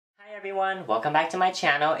Everyone, welcome back to my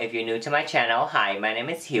channel. If you're new to my channel, hi, my name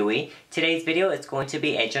is Huey. Today's video is going to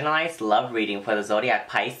be a generalized love reading for the zodiac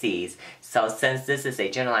Pisces. So since this is a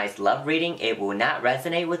generalized love reading, it will not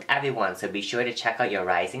resonate with everyone, so be sure to check out your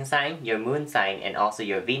rising sign, your moon sign, and also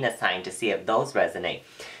your Venus sign to see if those resonate.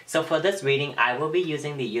 So for this reading, I will be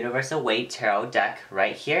using the Universal Waite Tarot deck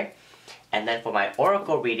right here. And then for my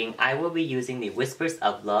oracle reading, I will be using the Whispers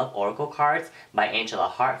of Love oracle cards by Angela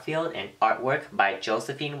Hartfield and artwork by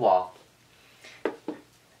Josephine.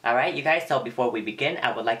 Alright you guys, so before we begin,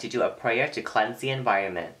 I would like to do a prayer to cleanse the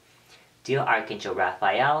environment. Dear Archangel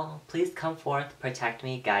Raphael, please come forth, protect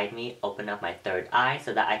me, guide me, open up my third eye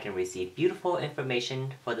so that I can receive beautiful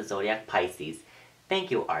information for the zodiac Pisces.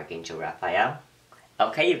 Thank you, Archangel Raphael.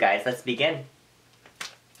 Okay you guys, let's begin.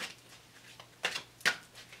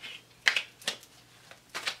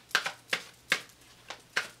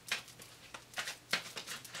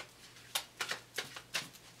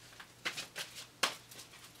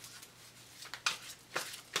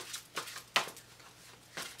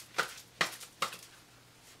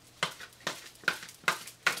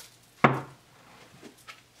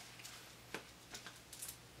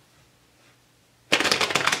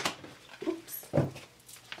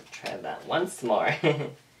 Try that once more.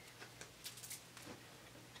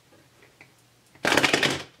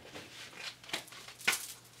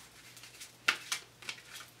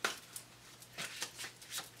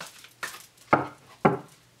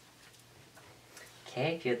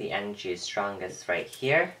 Okay, feel the energy is strongest right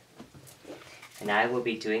here. And I will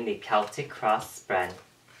be doing the Celtic cross spread.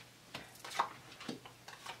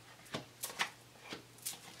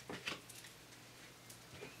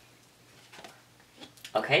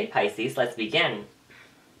 Okay, Pisces, let's begin.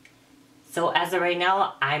 So as of right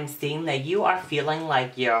now, I'm seeing that you are feeling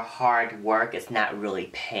like your hard work is not really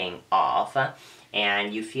paying off.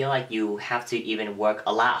 And you feel like you have to even work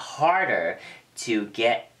a lot harder to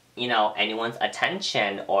get, you know, anyone's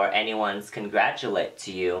attention or anyone's congratulate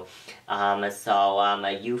to you.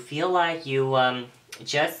 You feel like you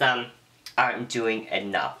just aren't doing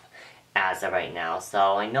enough as of right now.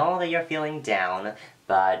 So I know that you're feeling down,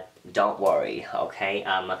 but don't worry, okay?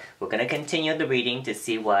 We're gonna continue the reading to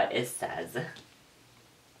see what it says.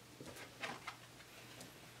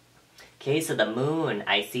 Okay, so the moon,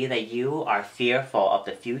 I see that you are fearful of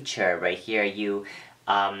the future right here. You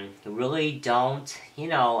really don't, you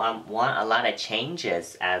know, want a lot of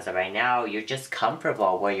changes as of right now. You're just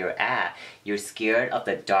comfortable where you're at. You're scared of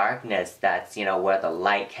the darkness that's, you know, where the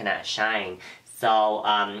light cannot shine. So,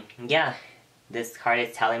 yeah. This card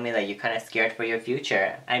is telling me that you're kind of scared for your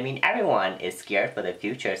future. I mean, everyone is scared for the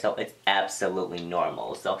future, so it's absolutely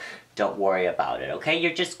normal. So don't worry about it, okay?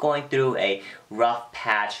 You're just going through a rough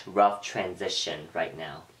patch, rough transition right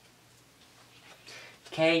now.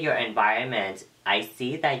 Okay, your environment. I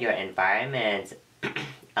see that your environment,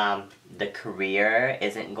 the career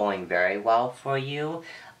isn't going very well for you.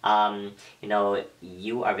 You know,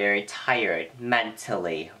 you are very tired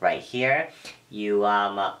mentally right here. You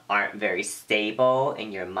aren't very stable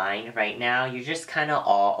in your mind right now. You're just kind of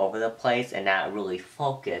all over the place and not really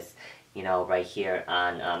focused, you know, right here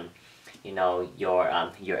on, you know, your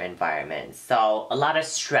environment. So a lot of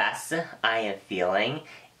stress I am feeling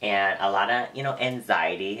and a lot of, you know,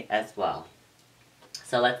 anxiety as well.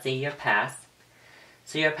 So let's see your past.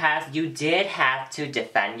 So your past, you did have to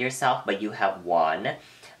defend yourself, but you have won.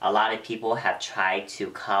 A lot of people have tried to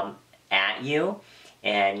come at you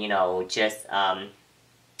and, you know, just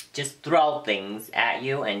throw things at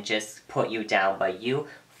you and just put you down, but you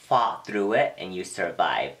fought through it and you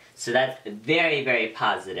survived. So that's very, very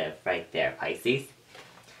positive right there, Pisces.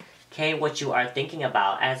 Okay, what you are thinking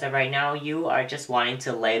about as of right now, you are just wanting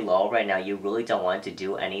to lay low right now. You really don't want to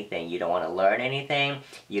do anything. You don't want to learn anything.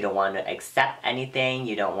 You don't want to accept anything.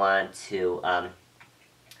 You don't want to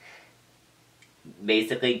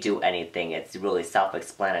basically do anything. It's really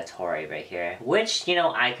self-explanatory right here, which, you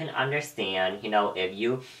know, I can understand. You know, if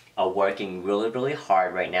you are working really, really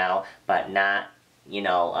hard right now, but not, you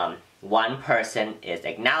know, one person is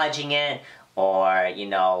acknowledging it, or, you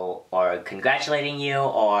know, or congratulating you,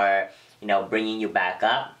 or, you know, bringing you back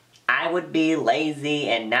up, I would be lazy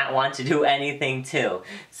and not want to do anything too.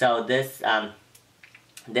 So this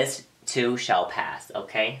too shall pass,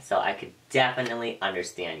 okay? So I could definitely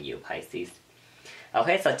understand you, Pisces.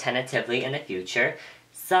 Okay, so tentatively in the future.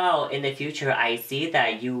 So in the future, I see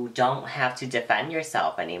that you don't have to defend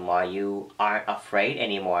yourself anymore. You aren't afraid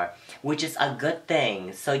anymore, which is a good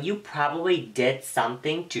thing. So you probably did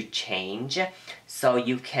something to change so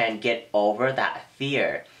you can get over that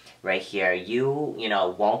fear right here. You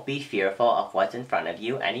know, won't be fearful of what's in front of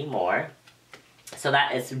you anymore. So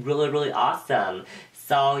that is really, really awesome.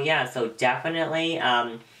 So yeah, so definitely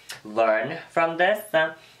learn from this.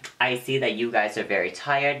 I see that you guys are very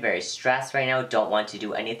tired, very stressed right now, don't want to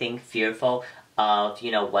do anything, fearful of,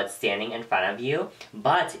 you know, what's standing in front of you.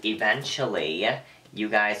 But eventually, you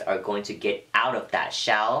guys are going to get out of that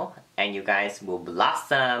shell and you guys will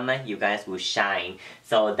blossom, you guys will shine.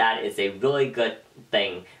 So that is a really good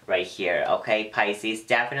thing right here, okay, Pisces?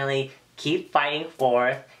 Definitely keep fighting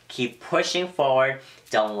forth, keep pushing forward.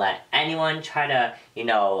 Don't let anyone try to, you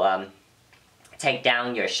know, take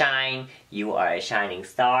down your shine. You are a shining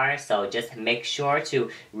star, so just make sure to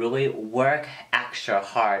really work extra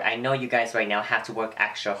hard. I know you guys right now have to work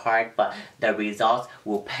extra hard, but the results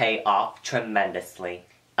will pay off tremendously.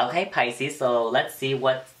 Okay, Pisces, so let's see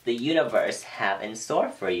what the universe have in store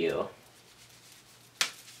for you.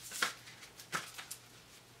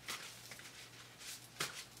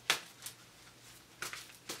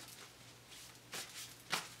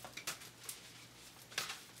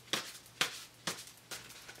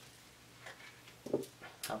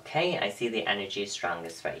 Okay, I see the energy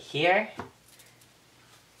strongest right here.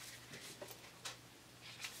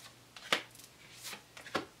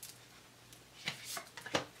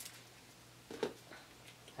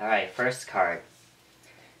 Alright, first card.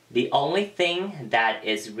 The only thing that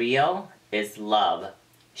is real is love.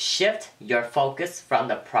 Shift your focus from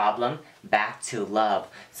the problem back to love.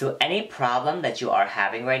 So any problem that you are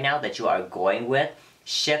having right now, that you are going with,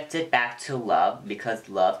 shift it back to love, because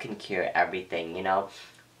love can cure everything, you know.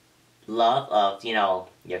 Love of, you know,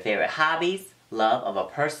 your favorite hobbies, love of a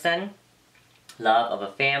person, love of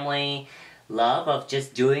a family, love of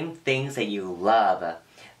just doing things that you love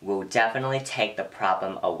will definitely take the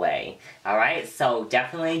problem away. Alright, so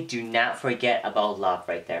definitely do not forget about love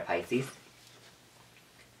right there, Pisces.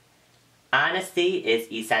 Honesty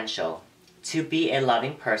is essential. To be a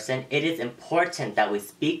loving person, it is important that we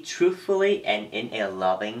speak truthfully and in a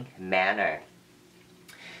loving manner.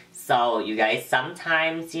 So, you guys,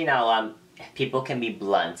 sometimes, you know, people can be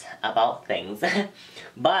blunt about things.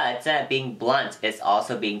 But being blunt is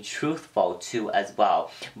also being truthful too as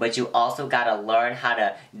well. But you also gotta learn how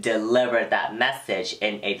to deliver that message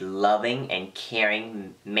in a loving and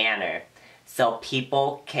caring manner, so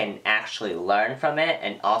people can actually learn from it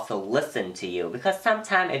and also listen to you. Because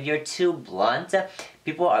sometimes if you're too blunt,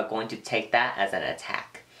 people are going to take that as an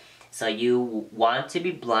attack. So you want to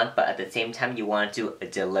be blunt, but at the same time you want to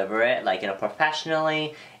deliver it, like, you know,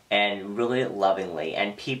 professionally and really lovingly.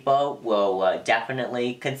 And people will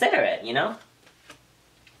definitely consider it, you know?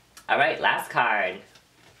 Alright, last card.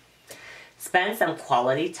 Spend some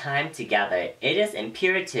quality time together. It is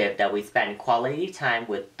imperative that we spend quality time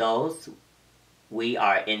with those we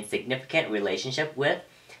are in significant relationship with,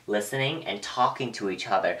 listening and talking to each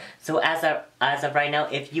other. So as of right now,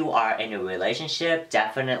 if you are in a relationship,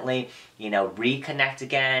 definitely, you know, reconnect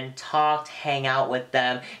again, talk, hang out with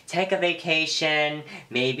them, take a vacation,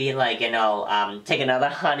 maybe, like, you know, take another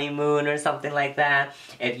honeymoon or something like that.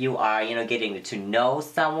 If you are, you know, getting to know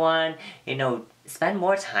someone, you know, spend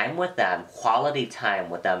more time with them, quality time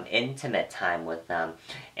with them, intimate time with them.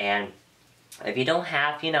 And if you don't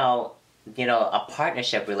have, you know, a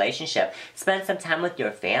partnership, relationship, spend some time with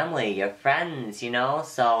your family, your friends, you know,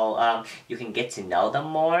 so you can get to know them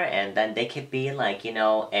more, and then they could be like, you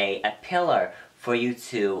know, a pillar for you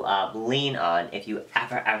to lean on if you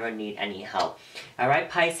ever need any help. Alright,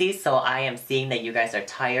 Pisces, so I am seeing that you guys are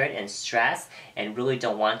tired and stressed and really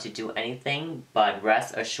don't want to do anything, but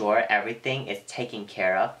rest assured everything is taken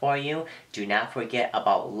care of for you. Do not forget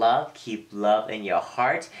about love. Keep love in your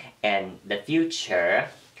heart, and the future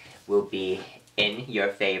will be in your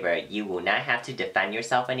favor. You will not have to defend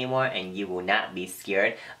yourself anymore, and you will not be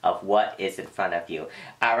scared of what is in front of you.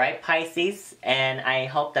 Alright, Pisces, and I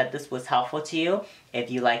hope that this was helpful to you. If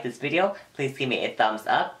you like this video, please give me a thumbs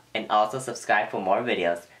up and also subscribe for more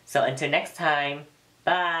videos. So until next time,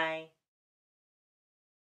 bye!